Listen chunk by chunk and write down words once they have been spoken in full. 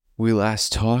We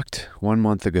last talked 1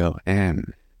 month ago,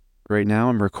 and right now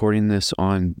I'm recording this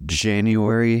on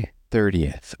January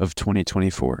 30th of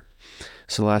 2024.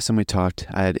 So last time we talked,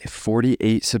 I had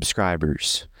 48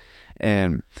 subscribers,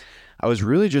 and I was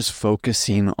really just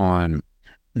focusing on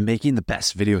making the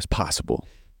best videos possible.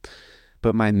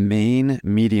 But my main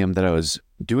medium that I was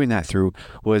doing that through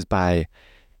was by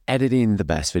editing the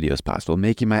best videos possible,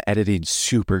 making my editing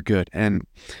super good. And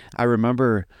I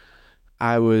remember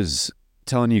I was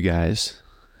telling you guys,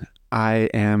 I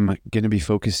am going to be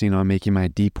focusing on making my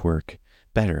deep work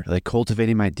better, like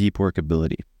cultivating my deep work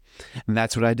ability. And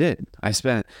that's what I did. I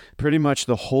spent pretty much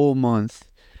the whole month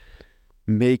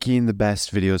making the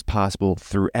best videos possible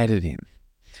through editing.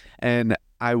 And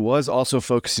I was also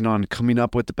focusing on coming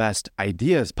up with the best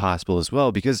ideas possible as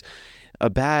well, because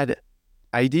a bad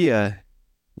idea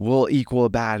will equal a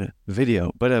bad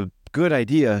video, but a good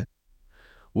idea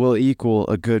will equal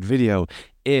a good video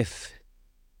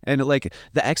and like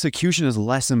the execution is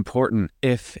less important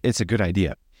if it's a good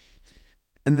idea.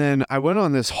 And then I went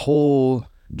on this whole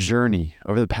journey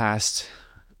over the past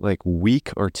like week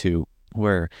or two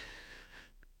where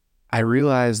I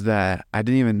realized that I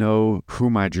didn't even know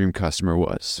who my dream customer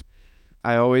was.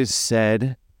 I always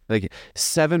said, like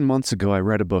 7 months ago, I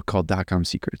read a book called .com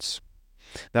Secrets.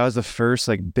 That was the first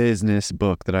like business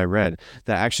book that I read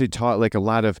that actually taught like a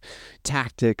lot of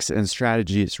tactics and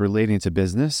strategies relating to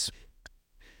business.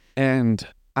 And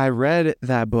I read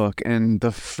that book, and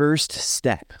the first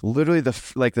step, literally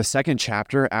the second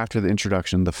chapter after the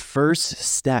introduction, the first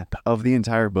step of the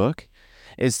entire book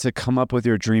is to come up with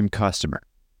your dream customer.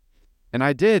 And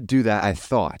I did do that, I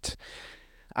thought.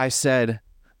 I said,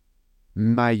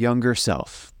 my younger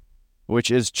self, which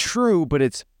is true, but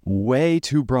it's way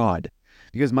too broad,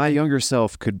 because my younger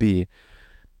self could be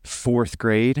 4th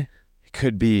grade, it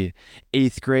could be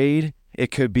 8th grade,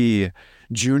 it could be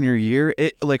junior year.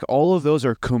 Like all of those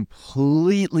are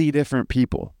completely different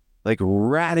people, like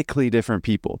radically different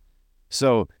people.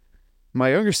 So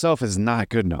my younger self is not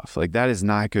good enough. Like that is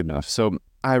not good enough. So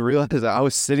I realized that I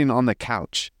was sitting on the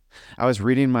couch. I was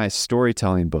reading my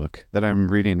storytelling book that I'm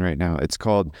reading right now. It's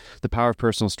called The Power of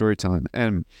Personal Storytelling.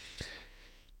 And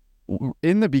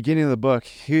in the beginning of the book,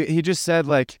 he just said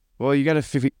like, well, you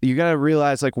gotta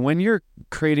realize like when you're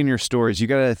creating your stories, you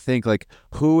gotta think like,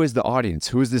 who is the audience?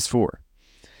 Who is this for?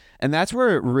 And that's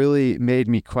where it really made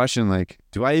me question, like,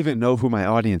 do I even know who my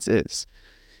audience is?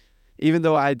 Even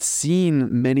though I'd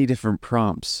seen many different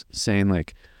prompts saying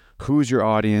like, who's your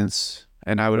audience?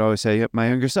 And I would always say, yep, my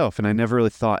younger self. And I never really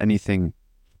thought anything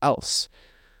else.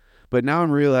 But now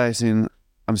I'm realizing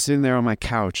I'm sitting there on my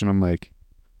couch and I'm like,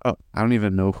 oh, I don't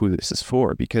even know who this is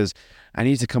for, because I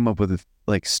need to come up with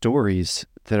like stories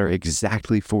that are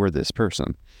exactly for this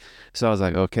person. So I was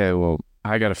like, okay, well,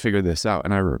 I got to figure this out.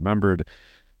 And I remembered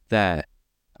that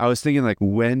I was thinking like,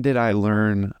 when did I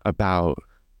learn about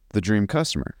the dream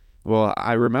customer? Well,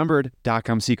 I remembered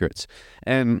 .com Secrets,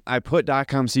 and I put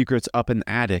 .com Secrets up in the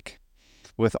attic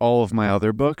with all of my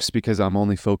other books because I'm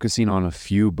only focusing on a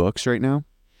few books right now.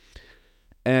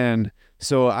 And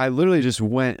so I literally just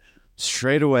went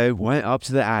up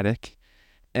to the attic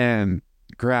and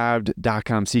grabbed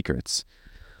 .com Secrets.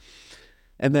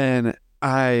 And then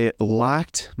I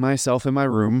locked myself in my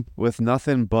room with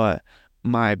nothing but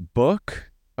my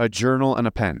book, a journal, and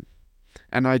a pen.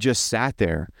 And I just sat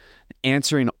there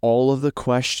answering all of the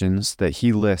questions that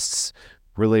he lists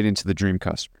relating to the dream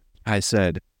customer. I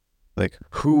said, like,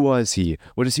 who was he?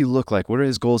 What does he look like? What are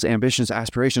his goals, ambitions,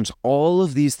 aspirations? All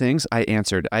of these things I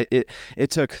answered. It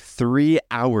took 3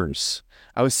 hours.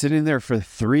 I was sitting there for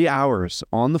 3 hours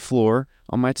on the floor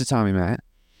on my tatami mat,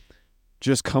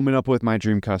 just coming up with my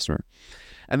dream customer.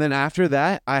 And then after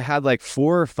that, I had like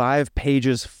 4 or 5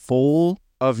 pages full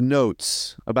of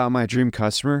notes about my dream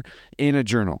customer in a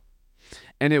journal.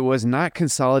 And it was not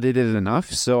consolidated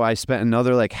enough, so I spent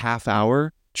another like half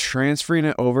hour transferring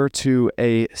it over to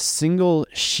a single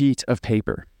sheet of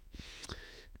paper.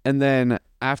 And then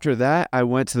after that, I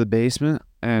went to the basement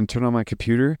and turned on my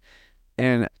computer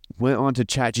and went on to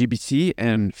ChatGPT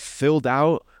and filled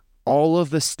out all of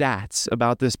the stats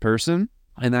about this person.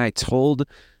 And I told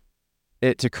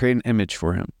it to create an image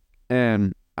for him.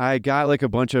 And I got like a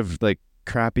bunch of like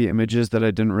crappy images that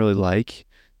I didn't really like,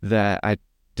 that I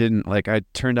didn't like. I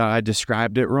turned out I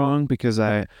described it wrong because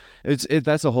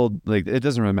that's a whole, like, it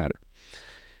doesn't really matter.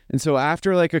 And so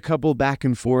after like a couple back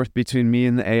and forth between me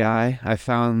and the AI, I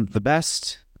found the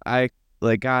best. I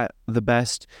like got the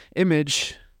best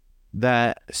image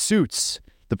that suits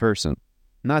the person.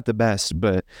 Not the best,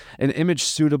 but an image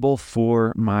suitable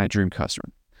for my dream customer.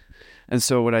 And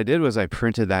so what I did was I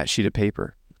printed that sheet of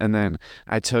paper And then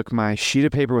I took my sheet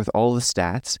of paper with all the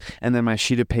stats, and then my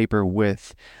sheet of paper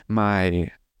with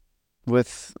my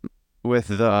with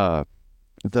the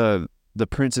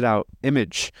printed out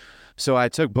image. So I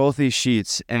took both these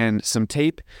sheets and some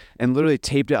tape and literally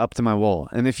taped it up to my wall.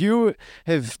 And if you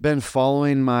have been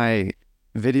following my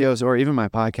videos or even my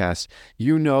podcast,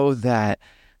 you know that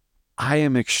I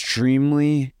am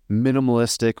extremely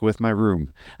minimalistic with my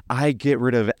room. I get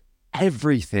rid of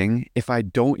everything if I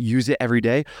don't use it every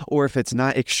day or if it's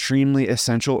not extremely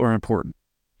essential or important.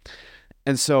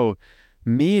 And so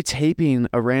me taping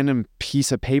a random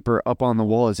piece of paper up on the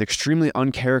wall is extremely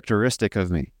uncharacteristic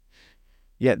of me.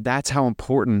 Yet that's how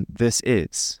important this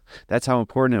is. That's how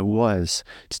important it was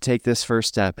to take this first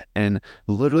step and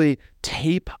literally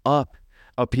tape up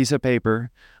a piece of paper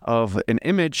of an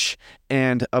image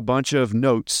and a bunch of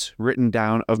notes written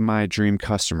down of my dream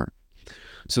customer.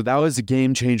 So that was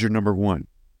game changer number one.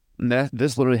 And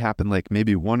this literally happened like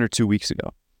maybe 1 or 2 weeks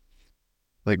ago.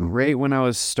 Like right when I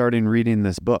was starting reading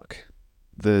this book,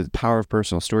 The Power of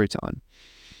Personal Storytelling.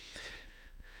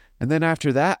 And then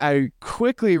after that, I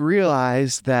quickly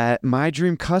realized that my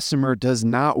dream customer does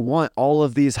not want all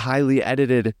of these highly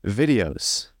edited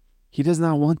videos. He does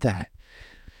not want that.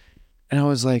 And I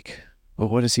was like, well,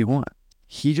 what does he want?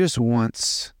 He just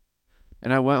wants,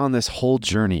 and I went on this whole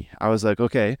journey. I was like,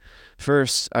 okay,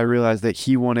 first I realized that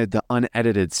he wanted the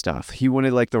unedited stuff. He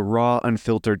wanted like the raw,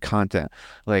 unfiltered content.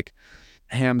 Like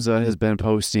Hamza has been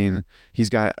posting, he's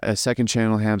got a second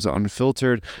channel, Hamza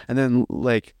Unfiltered, and then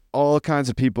like all kinds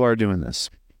of people are doing this.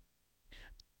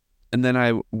 And then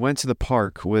I went to the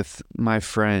park with my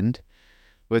friend,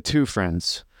 with two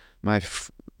friends.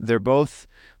 They're both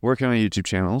working on YouTube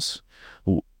channels,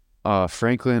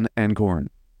 Franklin and Goran.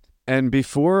 And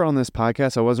before on this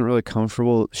podcast, I wasn't really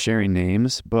comfortable sharing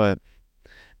names, but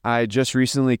I just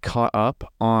recently caught up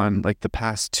on like the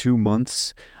past 2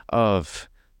 months of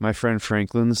my friend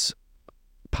Franklin's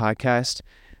podcast,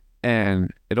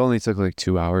 and it only took like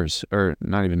 2 hours, or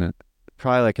not even,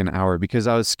 probably like an hour, because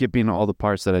I was skipping all the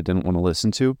parts that I didn't want to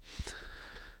listen to.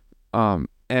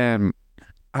 And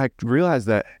I realized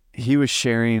that he was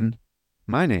sharing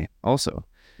my name also.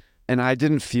 And I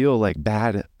didn't feel like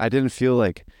bad. I didn't feel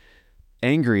like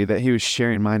angry that he was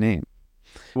sharing my name,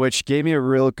 which gave me a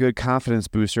real good confidence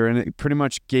booster. And it pretty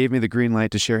much gave me the green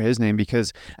light to share his name,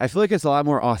 because I feel like it's a lot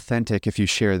more authentic if you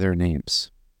share their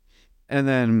names. And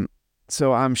then,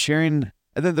 so I'm sharing,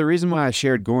 and then the reason why I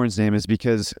shared Goran's name is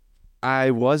because I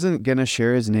wasn't going to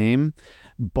share his name,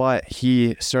 but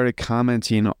he started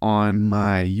commenting on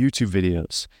my YouTube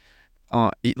videos.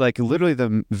 Like literally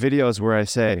the videos where I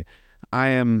say, I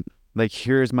am like,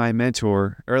 here's my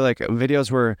mentor, or like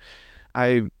videos where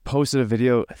I posted a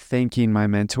video thanking my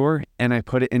mentor and I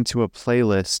put it into a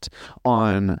playlist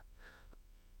on,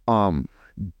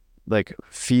 like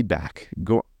feedback,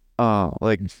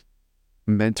 like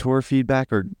mentor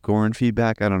feedback or Goran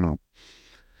feedback. I don't know.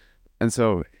 And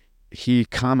so he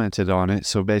commented on it.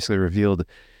 So basically revealed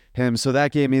him. So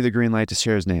that gave me the green light to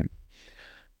share his name.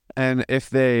 And if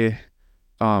they,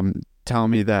 tell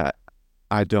me that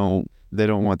they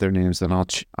don't want their names, then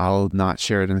I'll not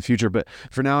share it in the future. But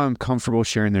for now, I'm comfortable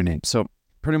sharing their names. So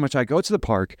pretty much I go to the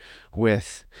park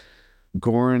with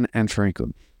Goran and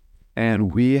Franklin,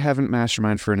 and we haven't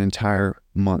masterminded for an entire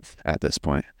month at this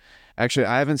point. Actually,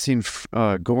 I haven't seen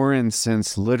Goran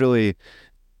since literally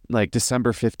like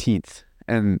December 15th.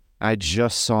 And I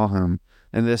just saw him,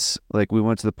 and we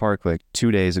went to the park like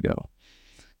 2 days ago.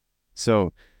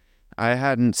 So I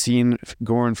hadn't seen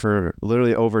Goran for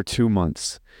literally over 2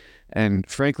 months. And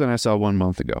Franklin I saw 1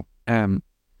 month ago.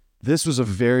 This was a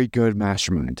very good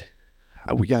mastermind.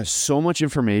 We got so much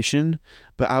information,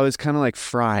 but I was kind of like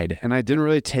fried, and I didn't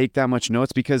really take that much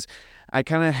notes because I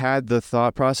kind of had the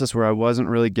thought process where I wasn't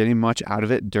really getting much out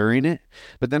of it during it.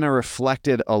 But then I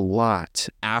reflected a lot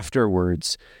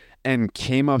afterwards and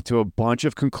came up to a bunch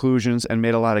of conclusions and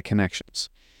made a lot of connections.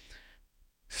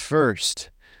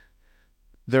 First,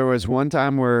 there was one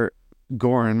time where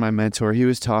Goran, my mentor, he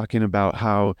was talking about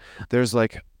how there's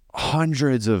like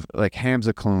hundreds of like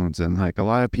Hamza clones and like a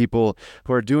lot of people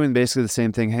who are doing basically the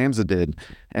same thing Hamza did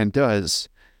and does.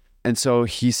 And so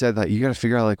he said that you got to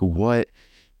figure out like what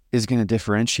is going to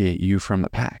differentiate you from the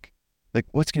pack. Like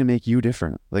what's going to make you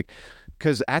different? Like,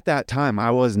 because at that time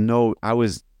I was not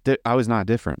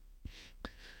different.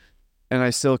 And I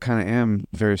still kind of am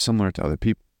very similar to other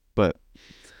people. But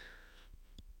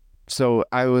so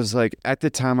I was like, at the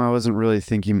time I wasn't really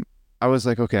thinking, I was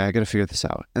like, okay, I got to figure this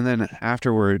out. And then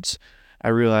afterwards I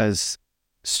realized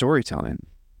storytelling.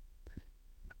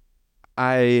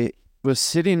 I was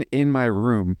sitting in my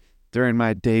room during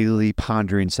my daily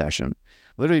pondering session,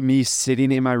 Literally me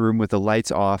sitting in my room with the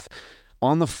lights off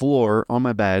on the floor on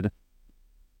my bed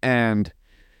and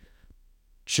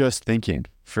just thinking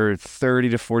for 30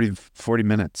 to 40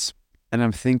 minutes. And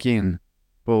I'm thinking,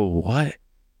 well, what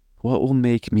will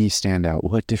make me stand out?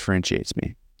 What differentiates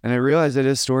me? And I realized it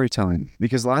is storytelling,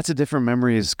 because lots of different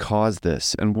memories cause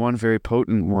this. And one very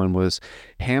potent one was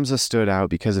Hamza stood out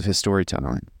because of his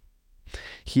storytelling.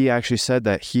 He actually said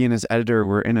that he and his editor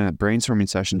were in a brainstorming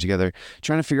session together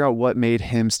trying to figure out what made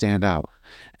him stand out.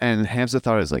 And Hamza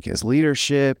thought it was like his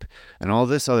leadership and all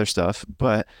this other stuff.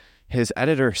 But his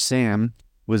editor, Sam,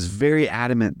 was very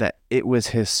adamant that it was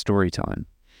his storytelling.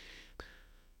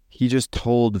 He just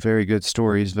told very good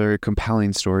stories, very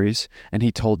compelling stories, and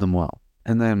he told them well.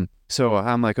 And then, so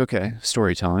I'm like, okay,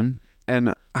 storytelling.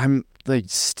 And I'm like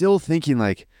still thinking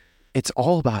like, it's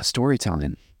all about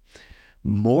storytelling.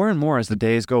 More and more as the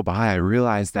days go by, I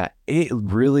realize that it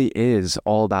really is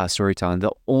all about storytelling.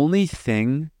 The only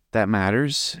thing that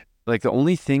matters, like the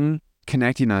only thing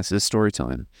connecting us, is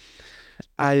storytelling.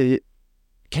 I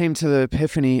came to the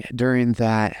epiphany during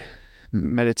that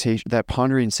meditation, that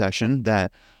pondering session,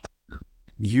 that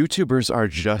YouTubers are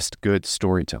just good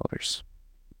storytellers.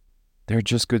 They're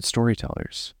just good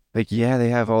storytellers. Like, yeah, they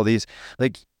have all these,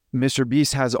 like Mr.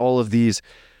 Beast has all of these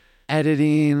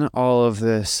editing, all of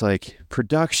this like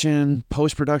production,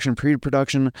 post-production,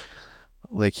 pre-production.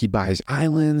 Like he buys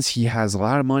islands, he has a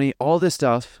lot of money, all this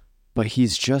stuff, but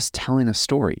he's just telling a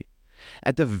story.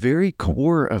 At the very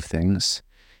core of things,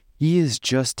 he is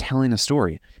just telling a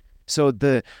story. So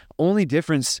the only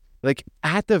difference, like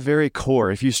at the very core,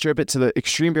 if you strip it to the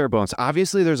extreme bare bones,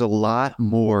 obviously there's a lot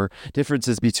more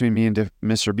differences between me and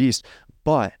Mr. Beast,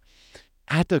 but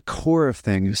at the core of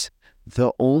things,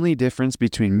 the only difference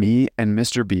between me and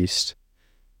Mr. Beast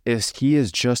is he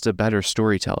is just a better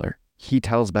storyteller. He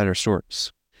tells better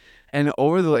stories. And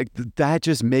over the, like, that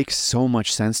just makes so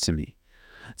much sense to me.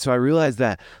 So I realized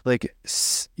that like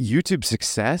YouTube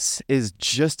success is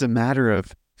just a matter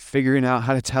of figuring out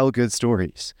how to tell good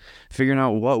stories, figuring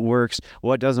out what works,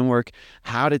 what doesn't work,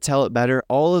 how to tell it better,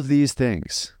 all of these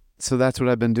things. So that's what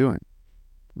I've been doing.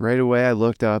 Right away, I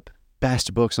looked up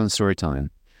best books on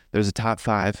storytelling. There's a top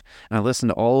 5, and I listened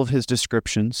to all of his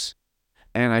descriptions,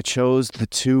 and I chose the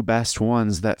 2 best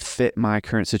ones that fit my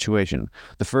current situation.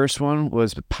 The first one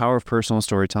was The Power of Personal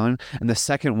Storytelling, and the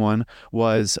second one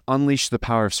was Unleash the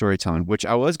Power of Storytelling, which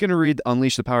I was going to read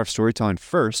Unleash the Power of Storytelling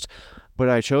first, but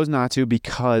I chose not to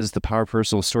because The Power of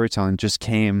Personal Storytelling just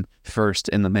came first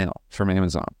in the mail from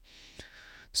Amazon.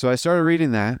 So I started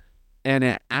reading that, and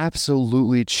it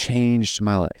absolutely changed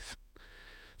my life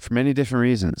for many different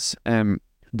reasons. And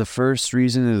the first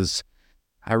reason is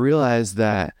I realized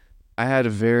that I had a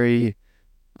very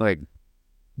like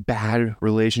bad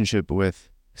relationship with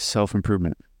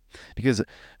self-improvement, because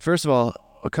first of all,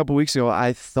 a couple weeks ago,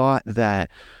 I thought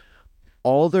that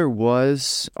all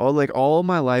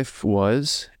my life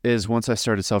is once I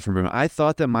started self-improvement. I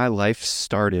thought that my life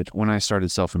started when I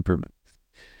started self-improvement.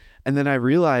 And then I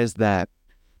realized that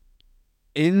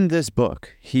in this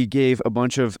book, he gave a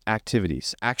bunch of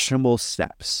activities, actionable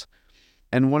steps.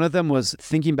 And one of them was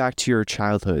thinking back to your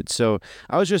childhood. So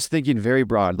I was just thinking very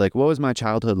broad, like, what was my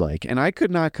childhood like? And I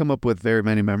could not come up with very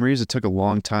many memories. It took a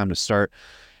long time to start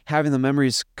having the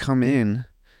memories come in,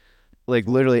 like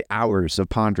literally hours of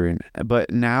pondering.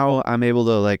 But now I'm able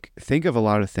to like think of a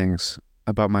lot of things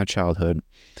about my childhood.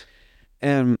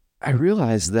 And I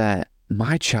realized that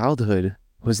my childhood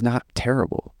was not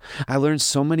terrible. I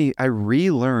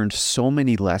relearned so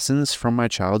many lessons from my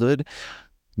childhood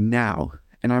now.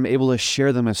 And I'm able to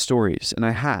share them as stories. And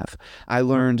I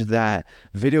learned that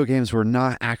video games were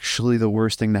not actually the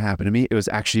worst thing to happen to me. It was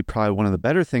actually probably one of the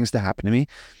better things to happen to me.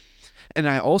 And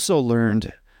I also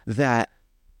learned that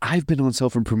I've been on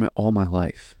self-improvement all my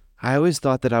life. I always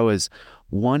thought that I was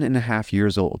 1.5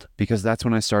 years old because that's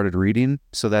when I started reading.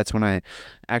 So that's when I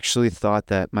actually thought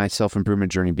that my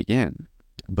self-improvement journey began.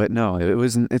 But no,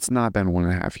 it's not been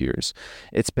 1.5 years.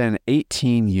 It's been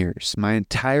 18 years. My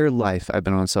entire life I've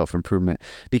been on self-improvement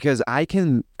because I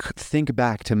can think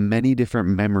back to many different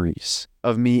memories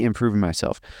of me improving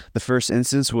myself. The first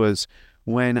instance was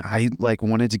when I like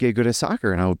wanted to get good at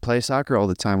soccer, and I would play soccer all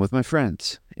the time with my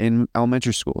friends in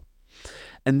elementary school.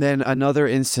 And then another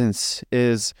instance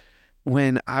is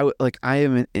when I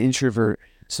am an introvert.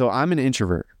 So I'm an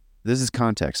introvert. This is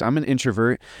context. I'm an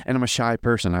introvert and I'm a shy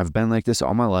person. I've been like this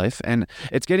all my life, and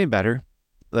it's getting better.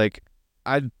 Like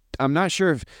I'm not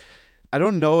sure if I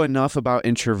don't know enough about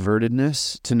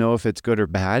introvertedness to know if it's good or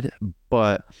bad,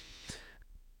 but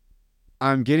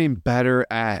I'm getting better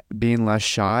at being less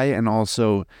shy and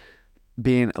also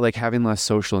being like having less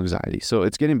social anxiety. So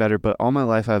it's getting better, but all my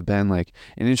life I've been like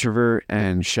an introvert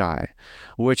and shy,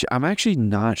 which I'm actually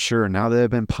not sure now that I've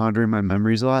been pondering my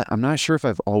memories a lot. I'm not sure if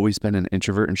I've always been an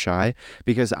introvert and shy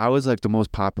because I was like the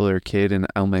most popular kid in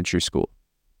elementary school.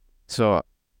 So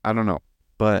I don't know,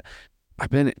 but I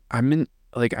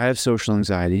have social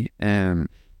anxiety, and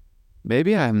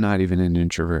maybe I'm not even an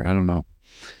introvert. I don't know.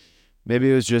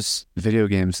 Maybe it was just video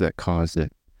games that caused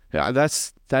it. Yeah,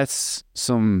 that's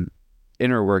some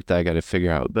inner work that I got to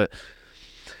figure out. But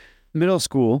middle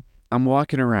school, I'm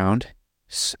walking around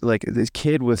like this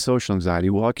kid with social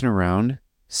anxiety, walking around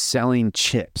selling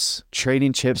chips,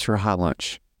 trading chips for hot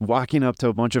lunch, walking up to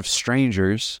a bunch of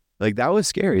strangers. Like that was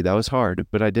scary. That was hard,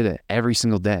 but I did it every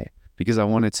single day because I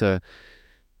wanted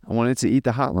to eat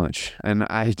the hot lunch, and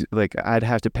I'd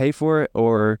have to pay for it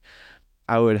or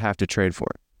I would have to trade for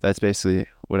it. That's basically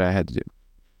what I had to do.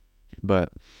 But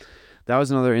that was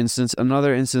another instance.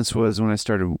 Another instance was when I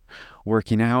started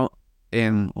working out,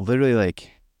 and literally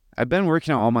like I've been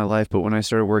working out all my life, but when I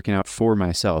started working out for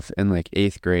myself in like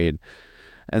 8th grade,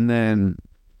 and then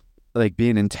like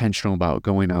being intentional about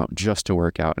going out just to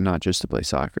work out and not just to play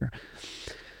soccer.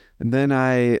 And then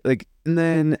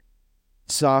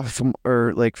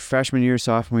freshman year,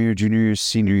 sophomore year, junior year,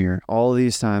 senior year, all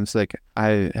these times like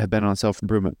I have been on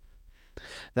self-improvement.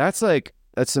 That's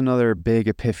another big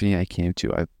epiphany I came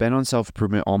to. I've been on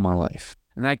self-improvement all my life.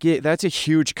 And that's a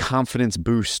huge confidence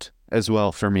boost as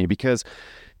well for me, because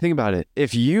think about it.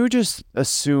 If you just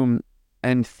assume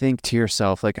and think to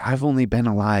yourself, like, I've only been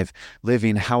alive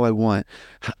living how I want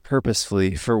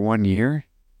purposefully for 1 year,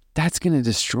 that's going to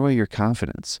destroy your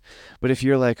confidence. But if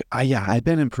you're like, I've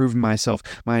been improving myself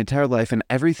my entire life, and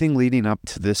everything leading up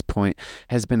to this point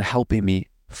has been helping me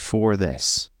for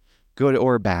this, good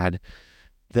or bad,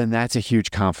 then that's a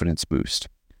huge confidence boost.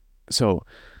 So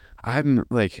I'm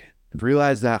like,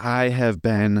 realized that I have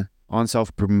been on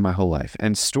self-improvement my whole life,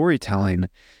 and storytelling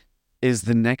is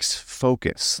the next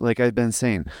focus. Like I've been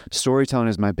saying, storytelling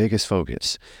is my biggest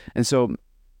focus. And so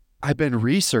I've been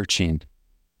researching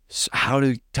how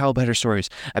to tell better stories.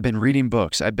 I've been reading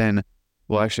books. I've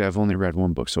only read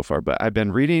one book so far, but I've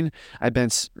been reading, I've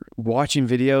been watching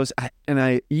videos, and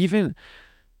I even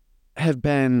have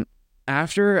been,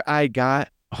 after I got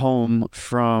home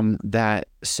from that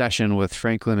session with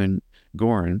Franklin and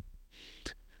Goran,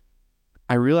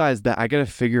 I realized that I got to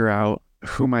figure out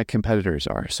who my competitors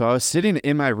are. So I was sitting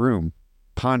in my room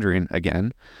pondering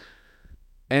again,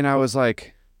 and I was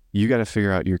like, you got to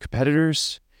figure out your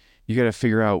competitors, you got to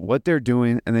figure out what they're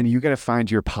doing, and then you got to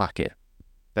find your pocket.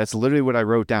 That's literally what I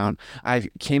wrote down. I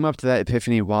came up to that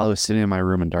epiphany while I was sitting in my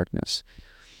room in darkness,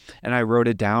 and I wrote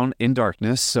it down in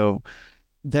darkness. So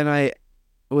then I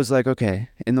was like, okay,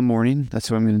 in the morning,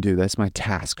 that's what I'm going to do. That's my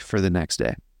task for the next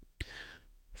day.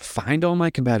 Find all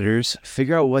my competitors,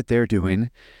 figure out what they're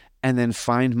doing, and then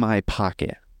find my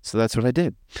pocket. So that's what I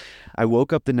did. I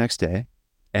woke up the next day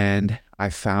and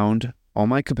I found all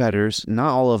my competitors,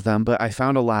 not all of them, but I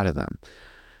found a lot of them.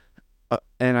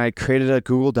 And I created a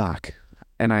Google Doc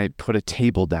and I put a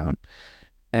table down.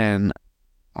 And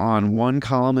on one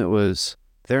column, it was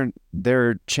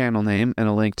their channel name and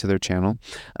a link to their channel.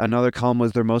 Another column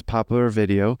was their most popular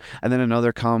video. And then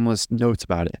another column was notes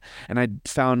about it. And I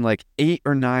found like 8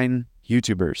 or 9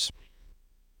 YouTubers.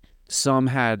 Some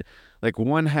had, like,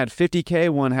 one had 50K,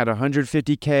 one had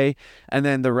 150K, and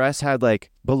then the rest had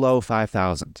like below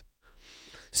 5,000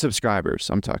 subscribers,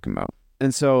 I'm talking about.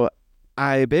 And so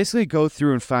I basically go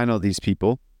through and find all these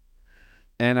people,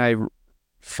 and I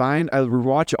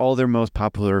watch all their most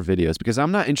popular videos because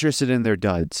I'm not interested in their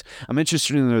duds. I'm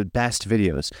interested in their best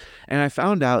videos. And I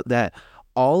found out that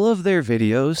all of their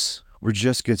videos were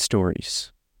just good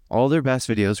stories. All their best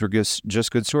videos were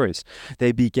just good stories.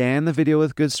 They began the video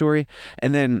with a good story,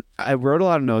 and then I wrote a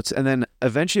lot of notes, and then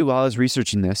eventually while I was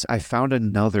researching this, I found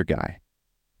another guy,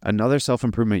 another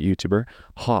self-improvement YouTuber,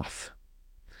 Hoff.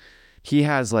 He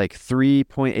has like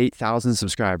 3.8 thousand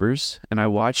subscribers, and I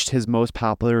watched his most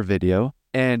popular video,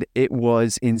 and it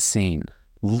was insane.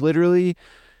 Literally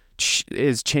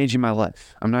is changing my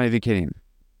life. I'm not even kidding.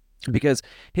 Because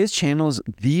his channel is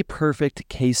the perfect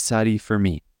case study for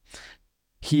me.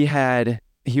 He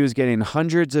was getting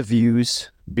hundreds of views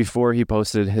before he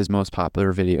posted his most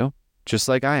popular video, just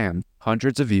like I am,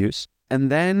 hundreds of views.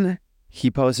 And then he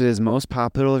posted his most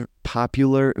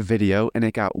popular video, and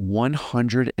it got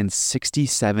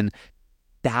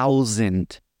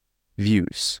 167,000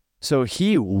 views. So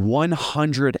he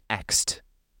 100x'd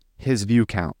his view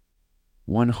count.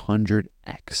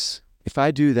 100x. If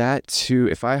I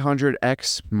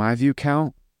 100x my view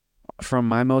count from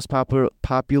my most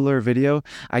popular video,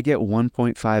 I get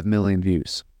 1.5 million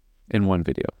views in one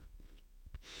video.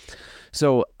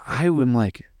 So I am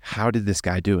like, how did this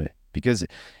guy do it? Because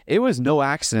it was no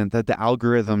accident that the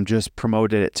algorithm just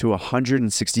promoted it to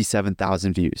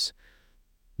 167,000 views.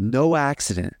 No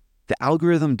accident. The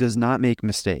algorithm does not make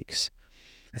mistakes.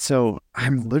 So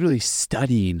I'm literally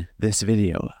studying this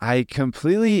video. I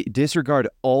completely disregard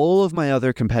all of my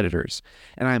other competitors,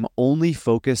 and I'm only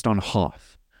focused on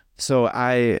Hoff. So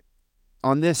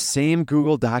on this same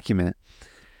Google document,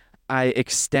 I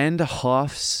extend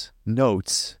Hoff's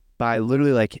notes by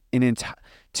literally like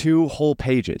 2 whole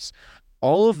pages.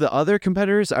 All of the other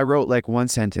competitors, I wrote like one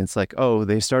sentence, like, oh,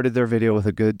 they started their video with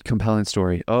a good, compelling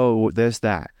story. Oh, this,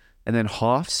 that. And then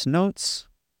Hoff's notes,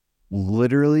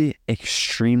 literally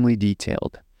extremely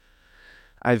detailed.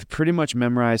 I've pretty much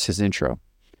memorized his intro.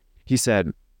 He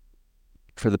said,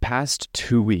 for the past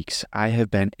 2 weeks, I have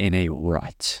been in a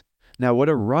rut. Now, what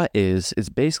a rut is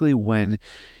basically when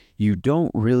you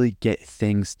don't really get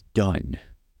things done.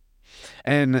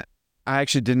 And I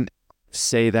actually didn't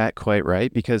say that quite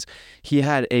right, because he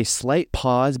had a slight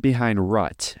pause behind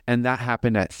rut, and that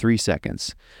happened at 3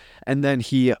 seconds. And then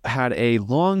he had a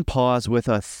long pause with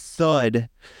a thud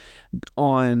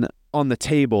on the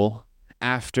table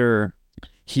after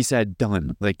he said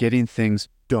done, like getting things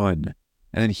done.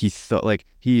 And then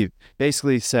he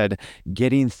basically said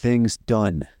getting things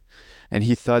done, and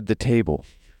he thud the table.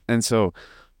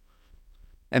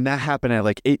 And that happened at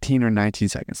like 18 or 19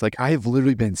 seconds. Like, I have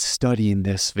literally been studying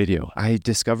this video. I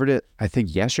discovered it, I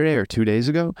think, yesterday or 2 days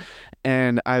ago,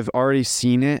 and I've already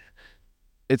seen it.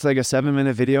 It's like a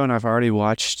 7-minute video, and I've already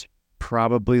watched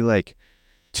probably like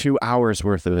 2 hours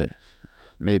worth of it,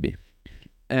 maybe.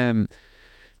 And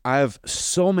I have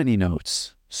so many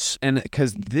notes, and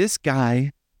because this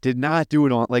guy did not do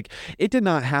it it did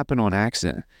not happen on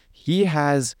accident. He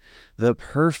has the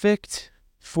perfect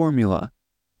formula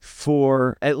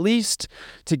for at least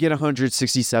to get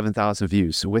 167,000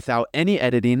 views without any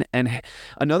editing. And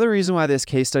another reason why this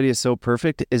case study is so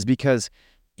perfect is because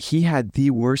he had the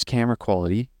worst camera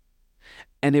quality,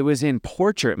 and it was in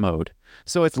portrait mode.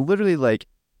 So it's literally like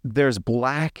there's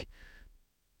black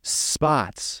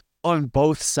spots on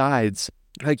both sides.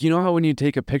 Like, you know how when you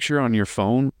take a picture on your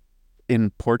phone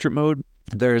in portrait mode,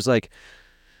 there's like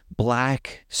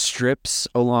black strips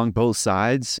along both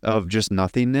sides of just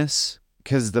nothingness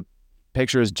because the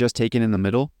picture is just taken in the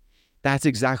middle? That's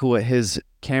exactly what his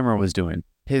camera was doing.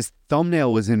 His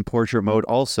thumbnail was in portrait mode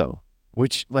also,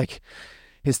 which, like,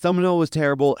 his thumbnail was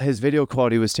terrible. His video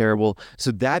quality was terrible.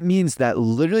 So that means that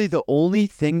literally the only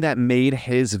thing that made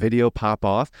his video pop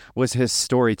off was his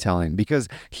storytelling, because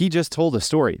he just told a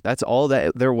story. That's all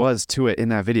that there was to it in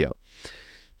that video.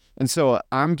 And so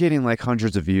I'm getting like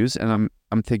hundreds of views, and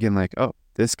I'm thinking like, oh,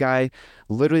 this guy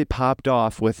literally popped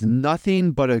off with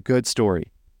nothing but a good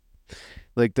story.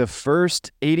 Like, the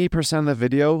first 80% of the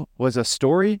video was a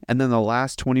story, and then the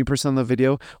last 20% of the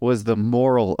video was the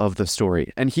moral of the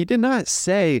story. And he did not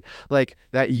say like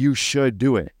that you should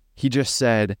do it. He just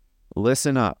said,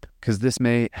 listen up, because this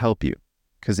may help you,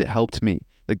 because it helped me.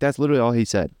 Like, that's literally all he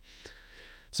said.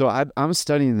 So I'm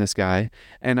studying this guy,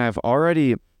 and I've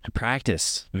already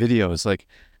practiced videos.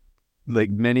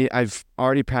 I've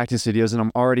already practiced videos, and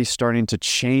I'm already starting to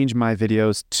change my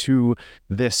videos to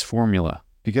this formula,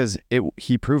 because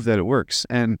he proved that it works.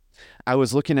 And I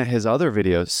was looking at his other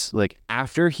videos, like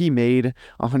after he made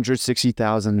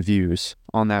 160,000 views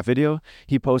on that video,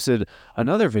 he posted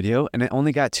another video and it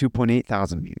only got 2.8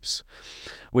 thousand views,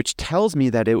 which tells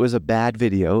me that it was a bad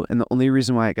video. And the only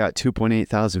reason why it got 2.8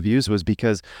 thousand views was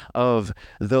because of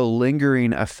the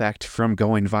lingering effect from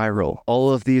going viral.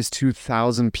 All of these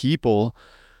 2,000 people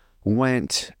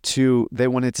wanted to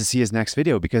see his next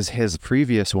video because his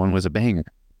previous one was a banger.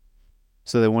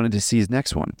 So they wanted to see his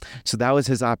next one. So that was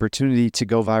his opportunity to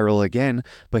go viral again,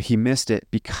 but he missed it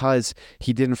because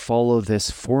he didn't follow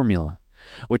this formula,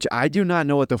 which I do not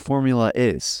know what the formula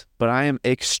is, but I am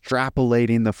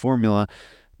extrapolating the formula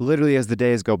literally as the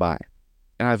days go by.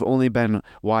 And I've only been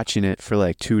watching it for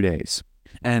like 2 days.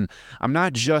 And I'm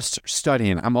not just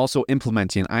studying, I'm also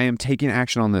implementing. I am taking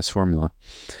action on this formula.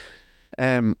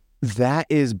 And that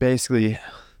is basically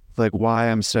like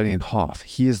why I'm studying Hoff.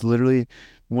 He is literally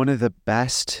one of the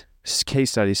best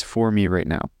case studies for me right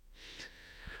now.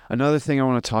 Another thing I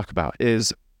want to talk about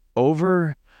is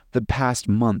over the past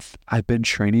month, I've been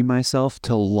training myself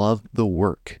to love the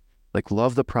work, like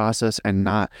love the process and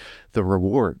not the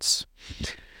rewards,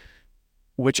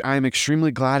 which I'm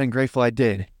extremely glad and grateful I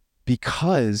did,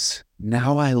 because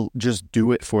now I just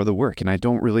do it for the work, and I'm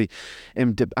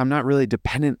not really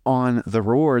dependent on the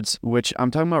rewards, which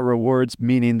I'm talking about rewards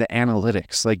meaning the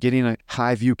analytics, like getting a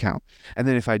high view count. And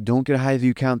then if I don't get a high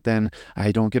view count, then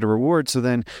I don't get a reward. So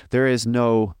then there is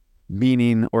no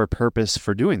meaning or purpose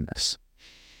for doing this,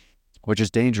 which is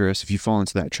dangerous if you fall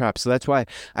into that trap. So that's why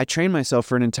I trained myself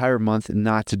for an entire month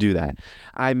not to do that.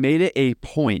 I made it a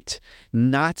point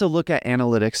not to look at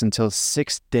analytics until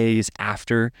 6 days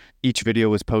after each video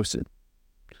was posted.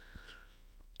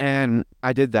 And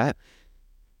I did that.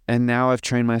 And now I've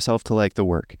trained myself to like the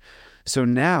work. So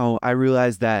now I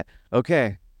realize that,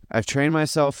 okay, I've trained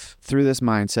myself through this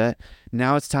mindset.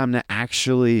 Now it's time to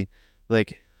actually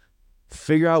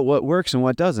figure out what works and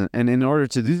what doesn't. And in order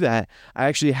to do that, I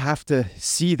actually have to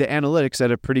see the analytics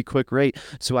at a pretty quick rate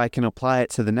so I can apply it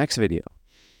to the next video.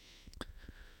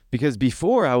 Because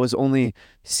before I was only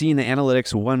seeing the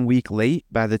analytics 1 week late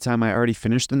by the time I already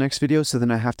finished the next video. So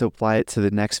then I have to apply it to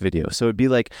the next video. So it'd be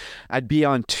like I'd be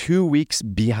on 2 weeks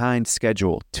behind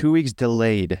schedule, 2 weeks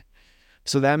delayed.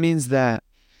 So that means that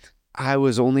I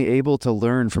was only able to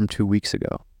learn from 2 weeks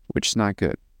ago, which is not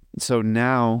good. So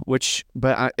now,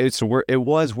 it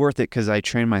was worth it because I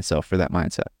trained myself for that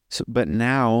mindset. So, but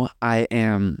now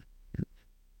I'm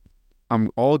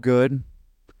all good.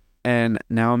 And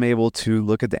now I'm able to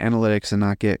look at the analytics and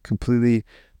not get completely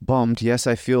bummed. Yes,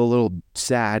 I feel a little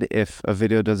sad if a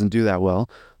video doesn't do that well,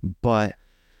 but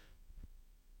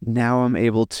now I'm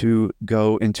able to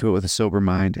go into it with a sober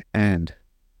mind and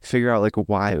figure out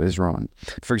why it was wrong.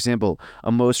 For example,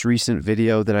 a most recent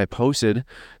video that I posted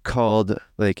called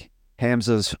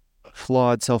Hamza's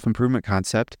flawed self-improvement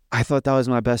concept. I thought that was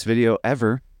my best video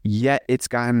ever, yet it's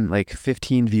gotten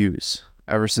 15 views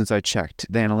ever since I checked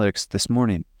the analytics this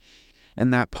morning.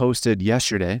 And that posted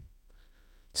yesterday.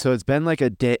 So it's been a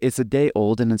day, it's a day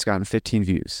old and it's gotten 15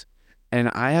 views. And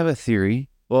I have a theory.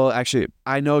 Well, actually,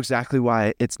 I know exactly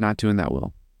why it's not doing that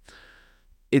well.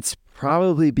 It's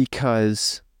probably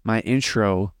because my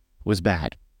intro was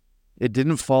bad. It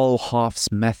didn't follow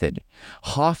Hoff's method.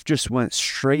 Hoff just went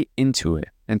straight into it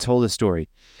and told a story.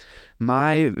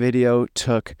 My video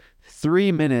took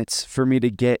 3 minutes for me to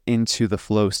get into the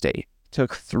flow state. It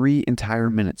took 3 entire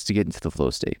minutes to get into the flow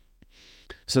state.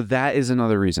 So that is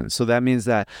another reason. So that means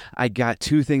that I got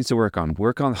 2 things to work on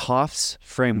Hoff's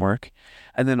framework,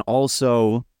 and then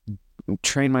also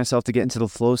train myself to get into the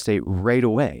flow state right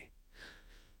away.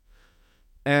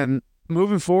 And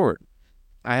moving forward,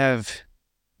 I have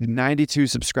 92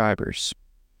 subscribers.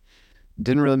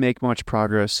 Didn't really make much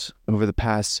progress over the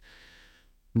past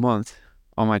month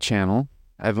on my channel.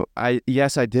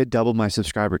 Yes, I did double my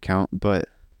subscriber count, but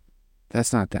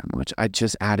that's not that much. I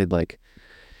just added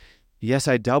yes,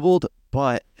 I doubled,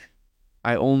 but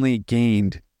I only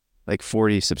gained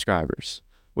 40 subscribers,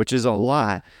 which is a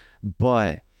lot,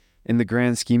 but in the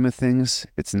grand scheme of things,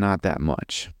 it's not that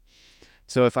much.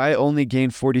 So if I only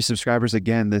gain 40 subscribers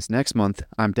again this next month,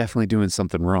 I'm definitely doing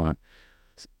something wrong.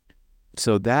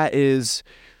 So that is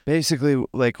basically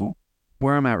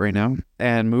where I'm at right now.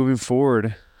 And moving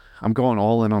forward, I'm going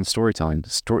all in on storytelling.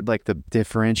 The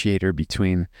differentiator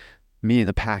between me and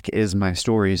the pack is my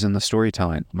stories and the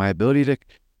storytelling.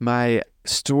 My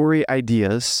story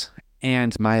ideas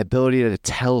and my ability to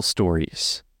tell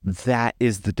stories. That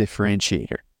is the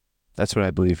differentiator. That's what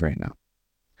I believe right now.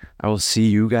 I will see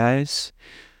you guys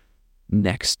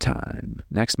next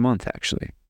month, actually.